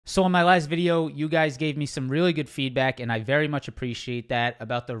So in my last video, you guys gave me some really good feedback, and I very much appreciate that,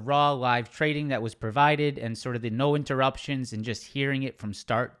 about the raw live trading that was provided and sort of the no interruptions and just hearing it from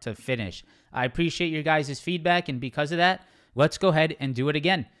start to finish. I appreciate your guys' feedback, and because of that, let's go ahead and do it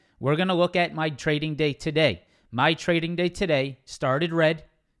again. We're going to look at my trading day today. My trading day today started red,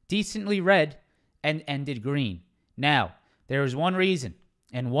 decently red, and ended green. Now, there is one reason,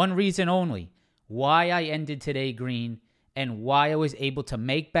 and one reason only, why I ended today green and why I was able to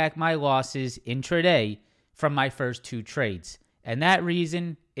make back my losses intraday from my first two trades. And that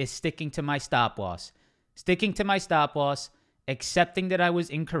reason is sticking to my stop loss. Sticking to my stop loss, accepting that I was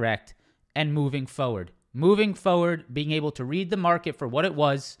incorrect, and moving forward. Moving forward, being able to read the market for what it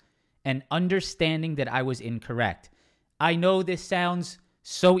was, and understanding that I was incorrect. I know this sounds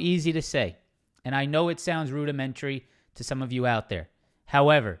so easy to say, and I know it sounds rudimentary to some of you out there.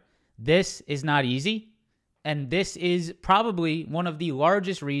 However, this is not easy. And this is probably one of the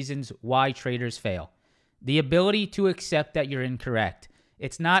largest reasons why traders fail. The ability to accept that you're incorrect.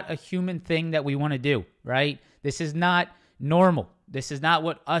 It's not a human thing that we want to do, right? This is not normal. This is not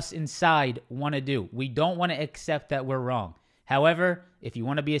what us inside want to do. We don't want to accept that we're wrong. However, if you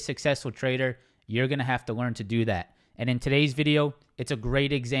want to be a successful trader, you're going to have to learn to do that. And in today's video, it's a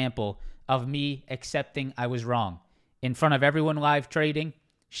great example of me accepting I was wrong. In front of everyone live trading,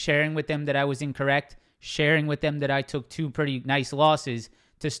 sharing with them that I was incorrect, sharing with them that I took two pretty nice losses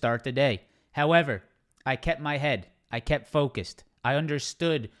to start the day. However, I kept my head. I kept focused. I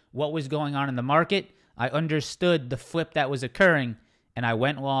understood what was going on in the market. I understood the flip that was occurring, and I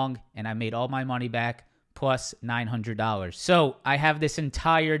went long, and I made all my money back, plus $900. So I have this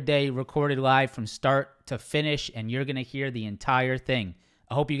entire day recorded live from start to finish, and you're going to hear the entire thing.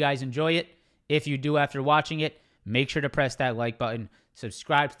 I hope you guys enjoy it. If you do after watching it, make sure to press that like button.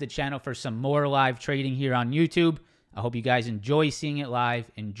 Subscribe to the channel for some more live trading here on YouTube. I hope you guys enjoy seeing it live.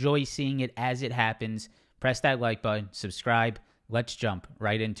 Enjoy seeing it as it happens. Press that like button. Subscribe. Let's jump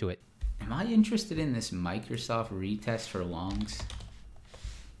right into it. Am I interested in this Microsoft retest for longs?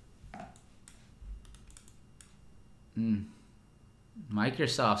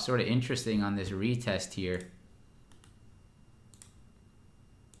 Microsoft sort of interesting on this retest here.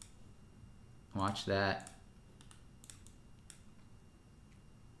 Watch that.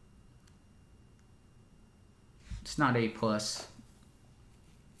 It's not A+,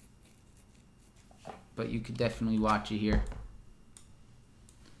 but you could definitely watch it here.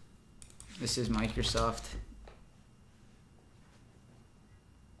 This is Microsoft.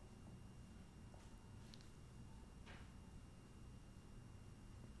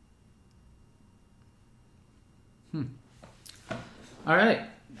 All right.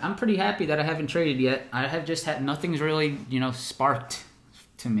 I'm pretty happy that I haven't traded yet. I have just had, nothing's really, sparked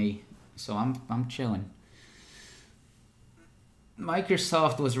to me. So I'm chilling.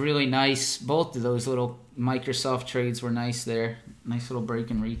 Microsoft was really nice. Both of those little Microsoft trades were nice there. Nice little break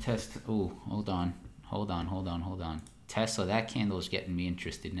and retest. Oh, hold on. Tesla, that candle is getting me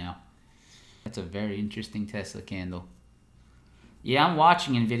interested now. That's a very interesting Tesla candle. Yeah, I'm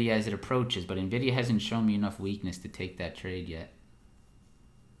watching NVIDIA as it approaches, but NVIDIA hasn't shown me enough weakness to take that trade yet.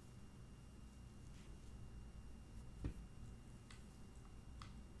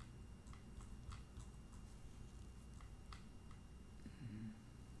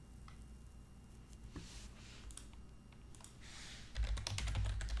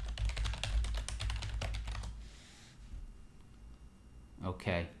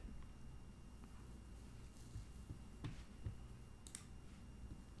 Okay.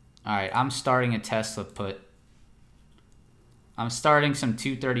 All right, I'm starting a Tesla put. I'm starting some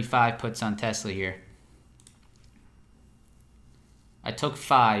 235 puts on Tesla here. I took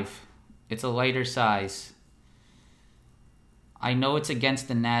 5. It's a lighter size. I know it's against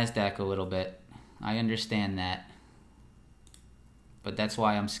the NASDAQ a little bit. I understand that. But that's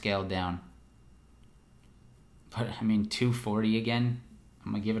why I'm scaled down. But, I mean, 240 again?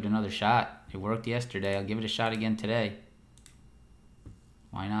 I'm going to give it another shot. It worked yesterday. I'll give it a shot again today.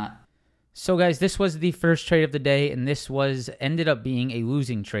 Why not? So, guys, this was the first trade of the day, and this ended up being a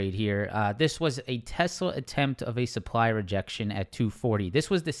losing trade here. This was a Tesla attempt of a supply rejection at 240.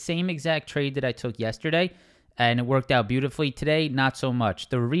 This was the same exact trade that I took yesterday, and it worked out beautifully. Today, not so much.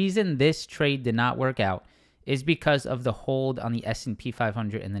 The reason this trade did not work out is because of the hold on the S&P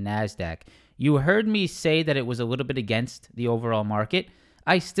 500 and the NASDAQ. You heard me say that it was a little bit against the overall market.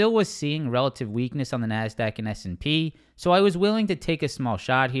 I still was seeing relative weakness on the NASDAQ and S&P, so I was willing to take a small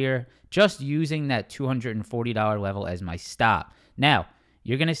shot here, just using that $240 level as my stop. Now,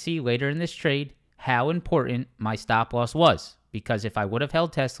 you're going to see later in this trade how important my stop loss was, because if I would have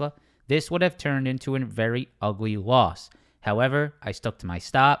held Tesla, this would have turned into a very ugly loss. However, I stuck to my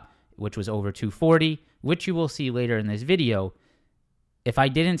stop, which was over 240, which you will see later in this video. If I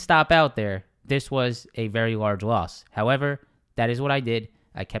didn't stop out there, this was a very large loss. However, that is what I did.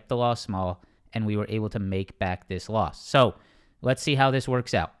 I kept the loss small, and we were able to make back this loss. So let's see how this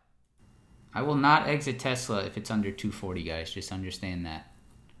works out. I will not exit Tesla if it's under 240, guys. Just understand that.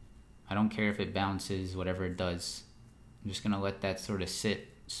 I don't care if it bounces, whatever it does. I'm just going to let that sort of sit.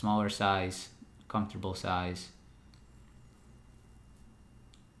 Smaller size, comfortable size.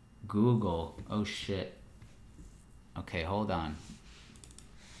 Google. Oh, shit. Okay, hold on.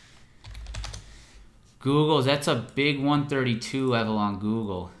 Google's, that's a big 132 level on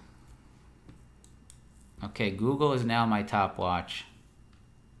Google. Okay, Google is now my top watch.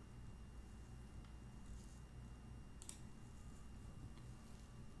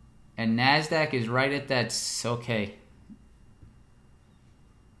 And NASDAQ is right at that, okay.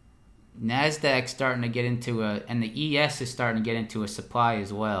 NASDAQ's starting to get into a, and the ES is starting to get into a supply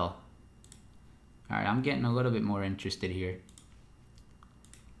as well. All right, I'm getting a little bit more interested here.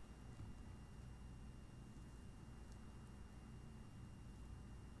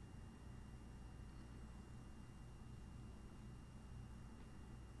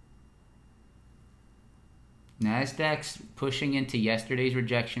 NASDAQ's pushing into yesterday's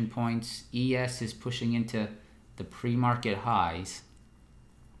rejection points. ES is pushing into the pre-market highs.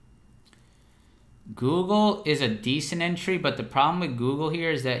 Google is a decent entry, but the problem with Google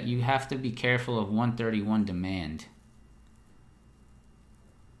here is that you have to be careful of 131 demand.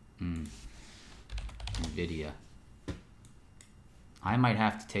 NVIDIA. I might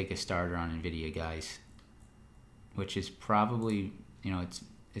have to take a starter on NVIDIA, guys. Which is probably, you know,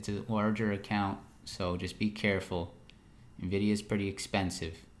 it's a larger account. So just be careful. NVIDIA is pretty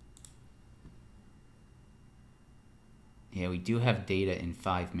expensive. Yeah, we do have data in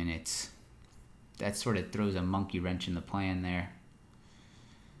 5 minutes. That sort of throws a monkey wrench in the plan there.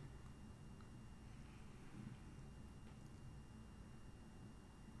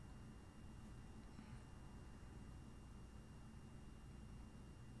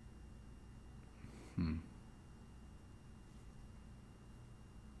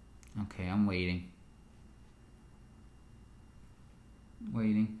 Okay, I'm waiting.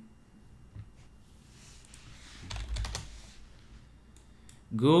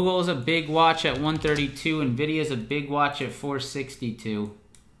 Google's a big watch at 132. NVIDIA's a big watch at 462.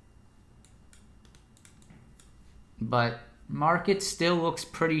 But market still looks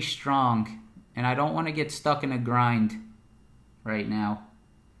pretty strong. And I don't want to get stuck in a grind right now.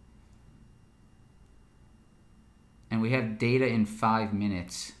 And we have data in 5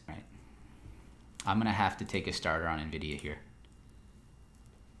 minutes. All right. I'm going to have to take a starter on NVIDIA here.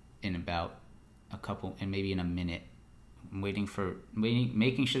 In about a couple, and maybe in a minute. I'm making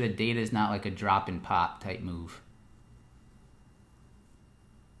sure the data is not like a drop and pop type move.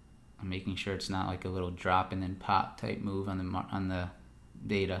 I'm making sure it's not like a little drop and then pop type move on the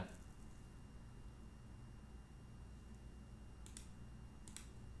data.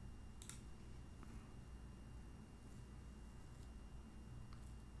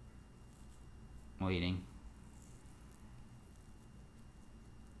 Waiting.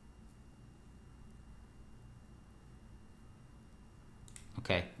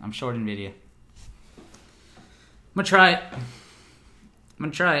 Okay, I'm short NVIDIA. I'm gonna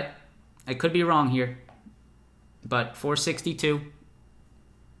try it. I could be wrong here. But 462.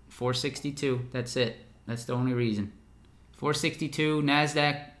 462, that's it. That's the only reason. 462,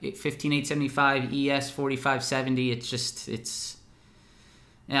 NASDAQ 15,875, ES 4570.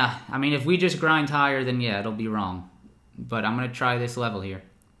 Yeah, I mean, if we just grind higher, then yeah, it'll be wrong. But I'm going to try this level here.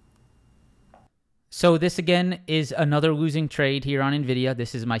 So this again is another losing trade here on NVIDIA.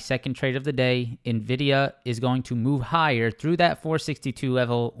 This is my second trade of the day. NVIDIA is going to move higher through that 462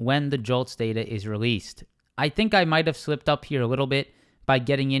 level when the JOLTS data is released. I think I might have slipped up here a little bit by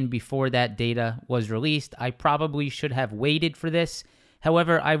getting in before that data was released. I probably should have waited for this.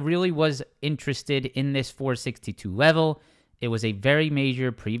 However, I really was interested in this 462 level. It was a very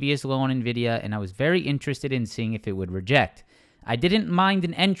major previous low on NVIDIA, and I was very interested in seeing if it would reject. I didn't mind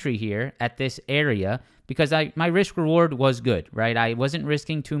an entry here at this area because my risk reward was good, right? I wasn't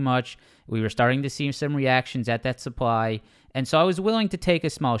risking too much. We were starting to see some reactions at that supply. And so I was willing to take a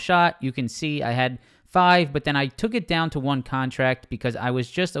small shot. You can see I had 5, but then I took it down to 1 contract because I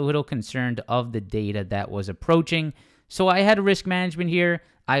was just a little concerned of the data that was approaching. So I had a risk management here.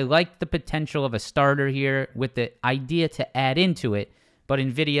 I liked the potential of a starter here with the idea to add into it, but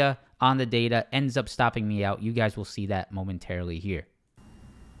NVIDIA on the data ends up stopping me out. You guys will see that momentarily here.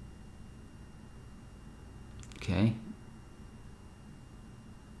 Okay.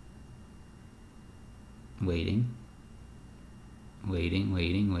 Waiting. Waiting,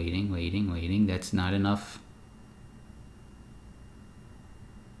 waiting, waiting, waiting, waiting. That's not enough.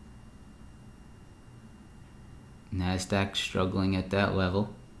 NASDAQ struggling at that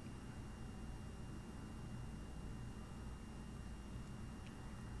level.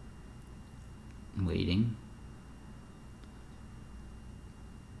 Waiting.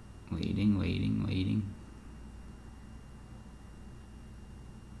 Waiting, waiting, waiting.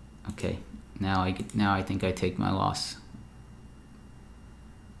 Okay, now I think I take my loss.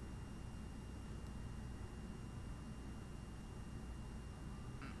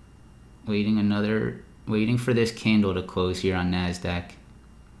 Waiting for this candle to close here on NASDAQ.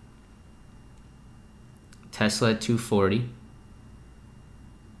 Tesla at 240.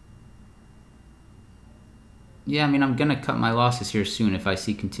 Yeah, I mean, I'm gonna cut my losses here soon if I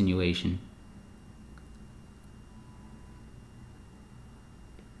see continuation.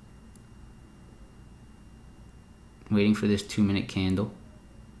 Waiting for this 2-minute candle.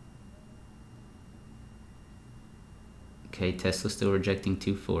 Okay, Tesla still rejecting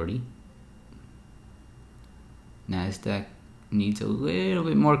 240. NASDAQ needs a little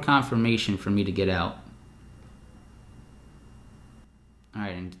bit more confirmation for me to get out.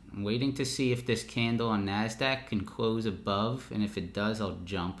 Alright, and I'm waiting to see if this candle on NASDAQ can close above, and if it does, I'll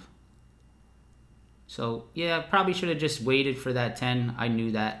jump. So, yeah, I probably should have just waited for that 10. I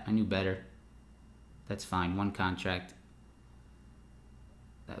knew that. I knew better. That's fine. One contract.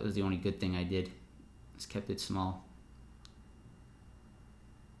 That was the only good thing I did. Just kept it small.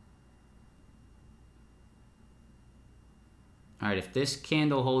 Alright, if this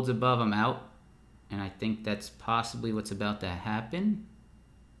candle holds above, I'm out. And I think that's possibly what's about to happen.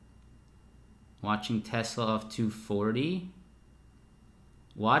 Watching Tesla off 240.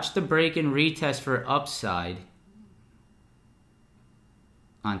 Watch the break and retest for upside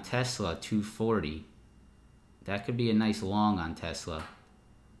on Tesla 240. That could be a nice long on Tesla.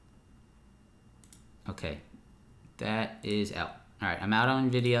 Okay, that is out. Alright, I'm out on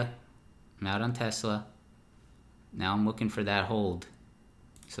Nvidia. I'm out on Tesla. Now I'm looking for that hold.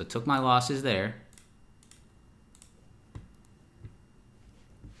 So took my losses there.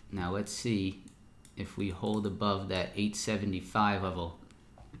 Now let's see if we hold above that 875 level.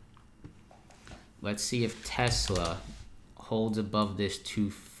 Let's see if Tesla holds above this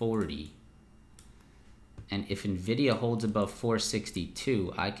 240. And if Nvidia holds above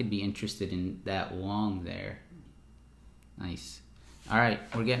 462, I could be interested in that long there. Nice. All right,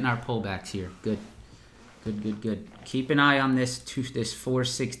 we're getting our pullbacks here. Good. Good, good, good. Keep an eye on this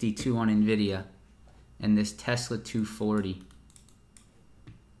 462 on Nvidia and this Tesla 240.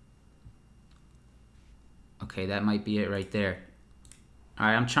 Okay, that might be it right there. All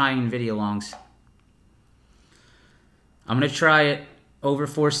right, I'm trying Nvidia longs. I'm going to try it over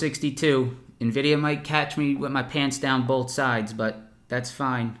 462. Nvidia might catch me with my pants down both sides, but that's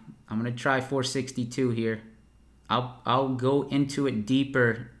fine. I'm going to try 462 here. I'll go into it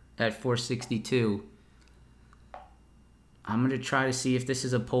deeper at 462. I'm going to try to see if this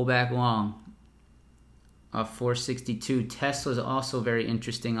is a pullback long off 462. Tesla's also very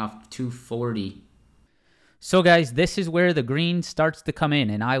interesting off 240. So guys, this is where the green starts to come in,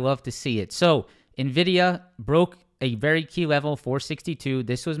 and I love to see it. So Nvidia broke a very key level, 462.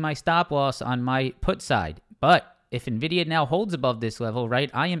 This was my stop loss on my put side. But if Nvidia now holds above this level, right,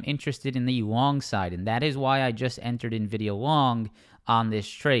 I am interested in the long side, and that is why I just entered Nvidia long on this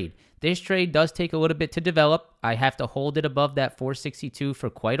trade. This trade does take a little bit to develop. I have to hold it above that 462 for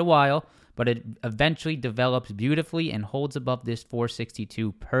quite a while, but it eventually develops beautifully and holds above this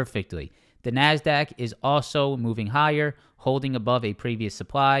 462 perfectly. The NASDAQ is also moving higher, holding above a previous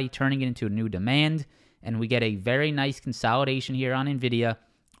supply, turning it into a new demand, and we get a very nice consolidation here on Nvidia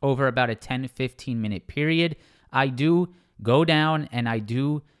over about a 10-15 minute period. I do go down and I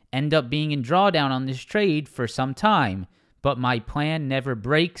do end up being in drawdown on this trade for some time, but my plan never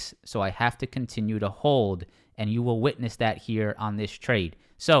breaks, so I have to continue to hold, and you will witness that here on this trade.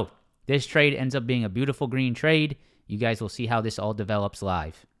 So this trade ends up being a beautiful green trade. You guys will see how this all develops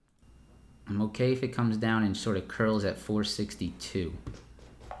live. I'm okay if it comes down and sort of curls at 462.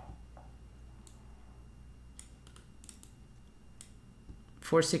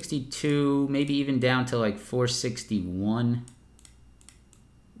 $462, maybe even down to like 461.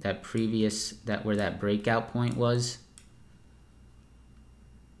 Where that breakout point was.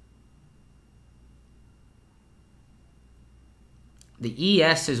 The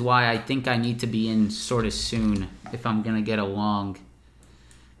ES is why I think I need to be in sort of soon if I'm going to get a long.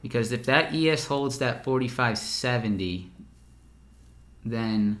 Because if that ES holds that 45.70,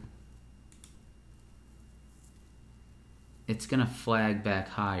 then it's going to flag back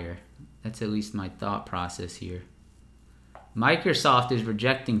higher. That's at least my thought process here. Microsoft is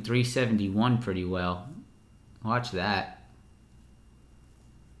rejecting 371 pretty well. Watch that.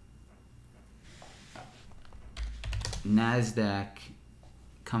 NASDAQ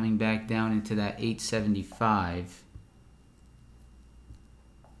coming back down into that 875.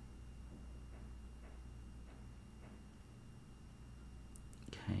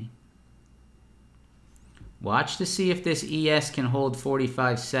 Okay. Watch to see if this ES can hold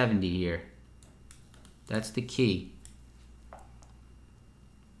 4570 here. That's the key.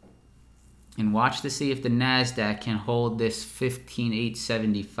 And watch to see if the NASDAQ can hold this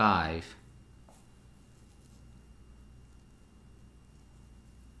 15,875.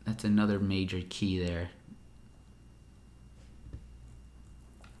 That's another major key there.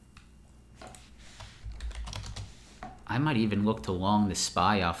 I might even look to long the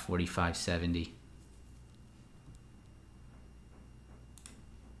SPY off 4570.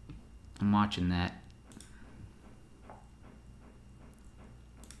 I'm watching that.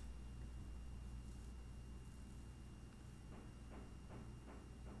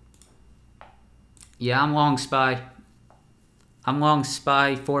 Yeah, I'm long SPY. I'm long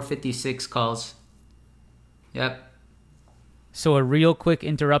SPY 456 calls. Yep. So a real quick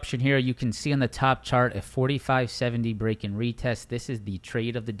interruption here. You can see on the top chart a 4570 break and retest. This is the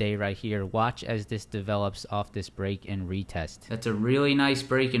trade of the day right here. Watch as this develops off this break and retest. That's a really nice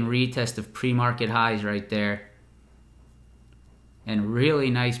break and retest of pre-market highs right there. And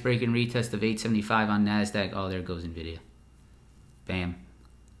really nice break and retest of 875 on NASDAQ. Oh, there goes NVIDIA. Bam.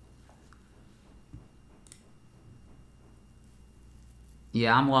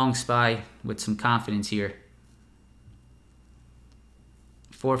 Yeah, I'm long SPY with some confidence here.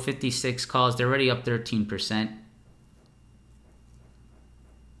 456 calls. They're already up 13%.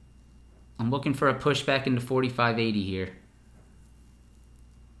 I'm looking for a pushback into 4580 here.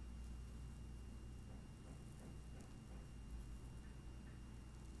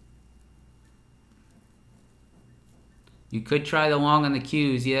 You could try the long on the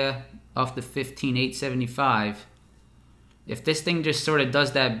Qs, yeah, off the 15,875. If this thing just sort of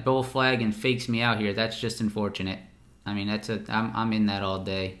does that bull flag and fakes me out here, that's just unfortunate. I mean, I'm in that all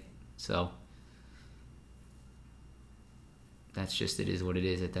day, so that's just, it is what it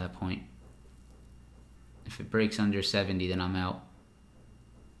is at that point. If it breaks under 70, then I'm out.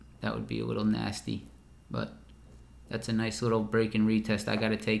 That would be a little nasty, but that's a nice little break and retest. I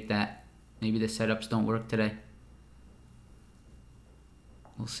gotta take that. Maybe the setups don't work today.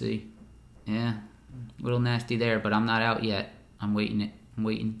 We'll see. Yeah. A little nasty there, but I'm not out yet. I'm waiting it. I'm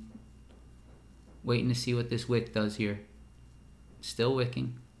waiting. Waiting to see what this wick does here. Still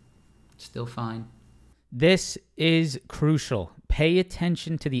wicking. Still fine. This is crucial. Pay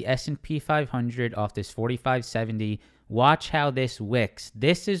attention to the S&P 500 off this 4570. Watch how this wicks.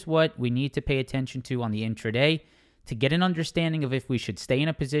 This is what we need to pay attention to on the intraday to get an understanding of if we should stay in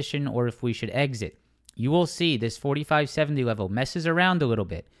a position or if we should exit. You will see this 4570 level messes around a little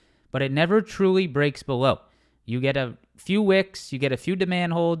bit, but it never truly breaks below. You get a few wicks, you get a few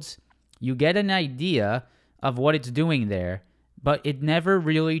demand holds, you get an idea of what it's doing there, but it never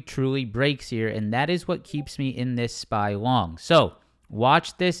really truly breaks here, and that is what keeps me in this SPY long. So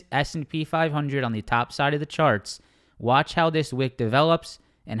watch this S&P 500 on the top side of the charts. Watch how this wick develops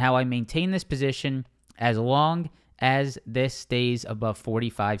and how I maintain this position as long as this stays above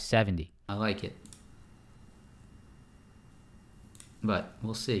 4570. I like it. But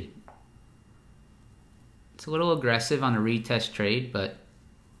we'll see. It's a little aggressive on a retest trade, but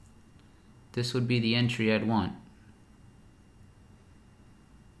this would be the entry I'd want.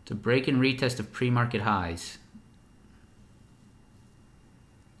 It's a break and retest of pre-market highs.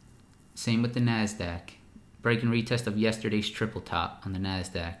 Same with the NASDAQ. Break and retest of yesterday's triple top on the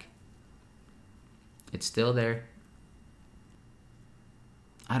NASDAQ. It's still there.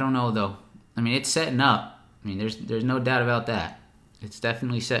 I don't know though. I mean, it's setting up. I mean, there's no doubt about that. It's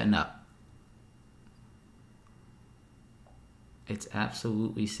definitely setting up. It's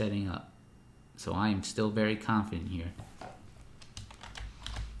absolutely setting up. So I am still very confident here.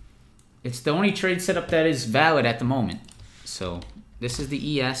 It's the only trade setup that is valid at the moment. So this is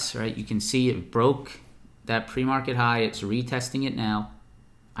the ES, right? You can see it broke that pre-market high. It's retesting it now.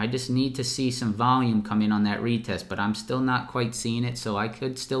 I just need to see some volume come in on that retest, but I'm still not quite seeing it. So I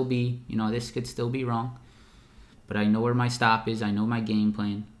could still be, you know, this could still be wrong. But I know where my stop is. I know my game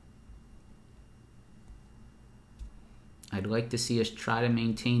plan. I'd like to see us try to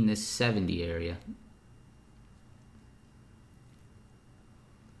maintain this 70 area.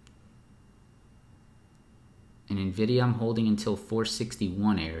 And NVIDIA I'm holding until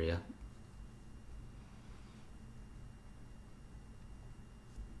 461 area.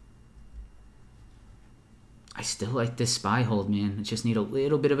 I still like this SPY hold, man. I just need a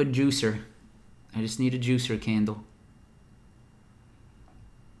little bit of a juicer. I just need a juicer candle.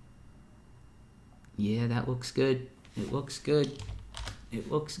 Yeah, that looks good. It looks good.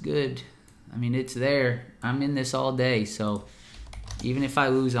 It looks good. I mean, it's there. I'm in this all day, so even if I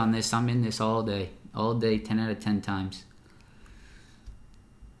lose on this, I'm in this all day. All day, 10 out of 10 times.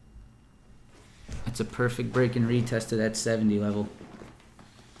 That's a perfect break and retest to that 70 level.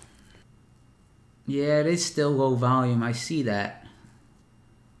 Yeah, it is still low volume. I see that.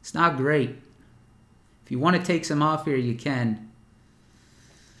 It's not great. If you want to take some off here, you can.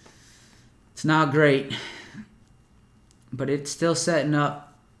 It's not great. But it's still setting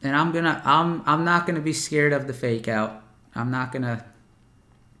up. And I'm not gonna be scared of the fake out. I'm not gonna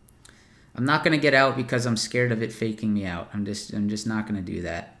get out because I'm scared of it faking me out. I'm just not gonna do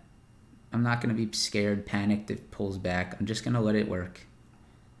that. I'm not gonna be scared, panicked if it pulls back. I'm just gonna let it work.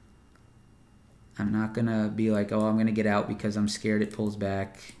 I'm not gonna be like, oh, I'm gonna get out because I'm scared it pulls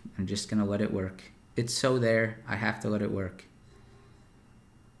back. I'm just gonna let it work. It's so there, I have to let it work.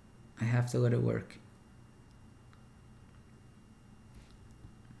 I have to let it work.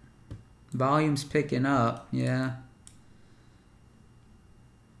 Volume's picking up, yeah.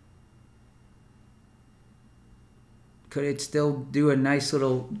 Could it still do a nice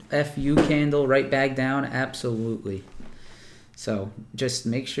little FU candle right back down? Absolutely. So just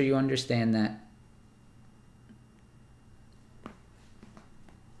make sure you understand that.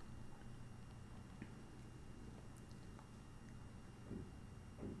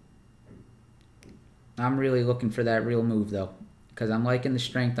 I'm really looking for that real move though, because I'm liking the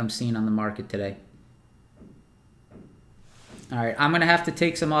strength I'm seeing on the market today. All right, I'm gonna have to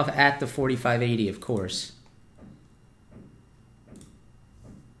take some off at the 45.80, of course.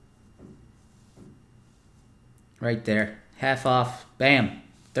 Right there, half off, bam,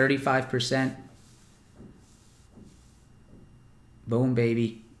 35%. Boom,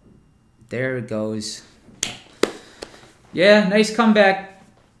 baby. There it goes. Yeah, nice comeback.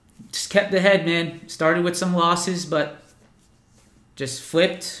 Just kept the head, man. Started with some losses, but just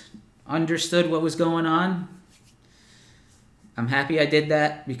flipped, understood what was going on. I'm happy I did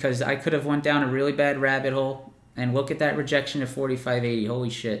that because I could have went down a really bad rabbit hole. And look at that rejection of 45.80. Holy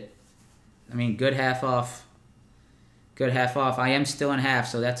shit. I mean, good half off. Good half off. I am still in half,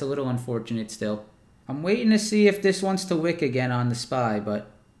 so that's a little unfortunate still. I'm waiting to see if this wants to wick again on the SPY,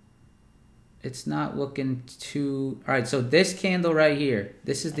 but it's not looking too... Alright, so this candle right here,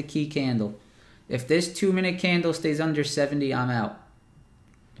 this is the key candle. If this 2-minute candle stays under 70, I'm out.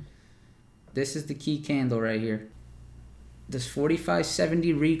 This is the key candle right here. Does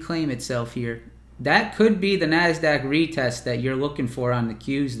 45.70 reclaim itself here? That could be the NASDAQ retest that you're looking for on the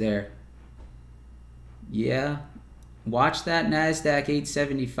Qs there. Yeah. Watch that NASDAQ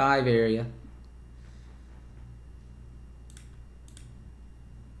 875 area.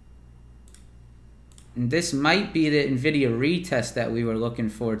 And this might be the NVIDIA retest that we were looking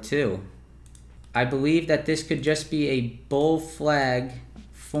for too. I believe that this could just be a bull flag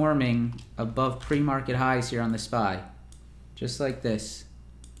forming above pre-market highs here on the SPY. Just like this.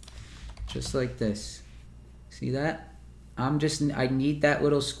 Just like this. See that? I need that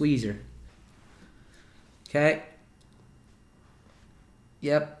little squeezer. Okay.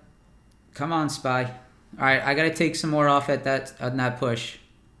 Yep. Come on, SPY. Alright, I gotta take some more off at that push.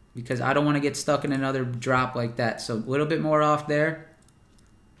 Because I don't want to get stuck in another drop like that. So a little bit more off there.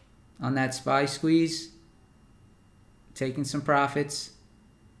 On that SPY squeeze. Taking some profits.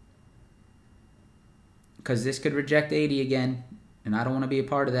 Because this could reject 80 again. And I don't want to be a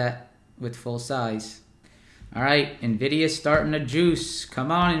part of that with full size. Alright, NVIDIA's starting to juice.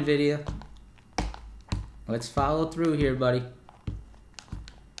 Come on, NVIDIA. Let's follow through here, buddy.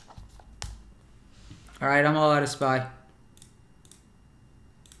 Alright, I'm all out of SPY.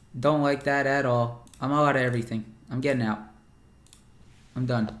 Don't like that at all. I'm all out of everything. I'm getting out. I'm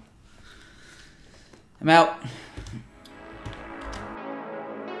done. I'm out.